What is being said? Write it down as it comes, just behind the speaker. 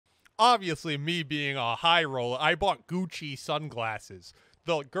obviously, me being a high roller, I bought Gucci sunglasses.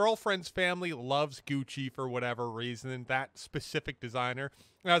 The girlfriend's family loves Gucci for whatever reason, that specific designer.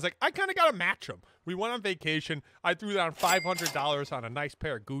 And I was like, I kind of got to match them. We went on vacation. I threw down $500 on a nice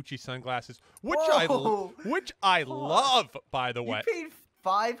pair of Gucci sunglasses, which Whoa. I love, by the You way. paid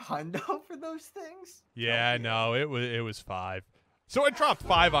 $500 for those things? Yeah, no, it was five. So I dropped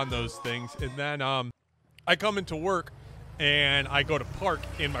five on those things, and then I come into work, and I go to park,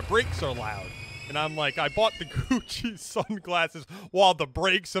 and my brakes are loud. And I'm like, I bought the Gucci sunglasses while the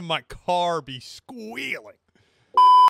brakes in my car be squealing.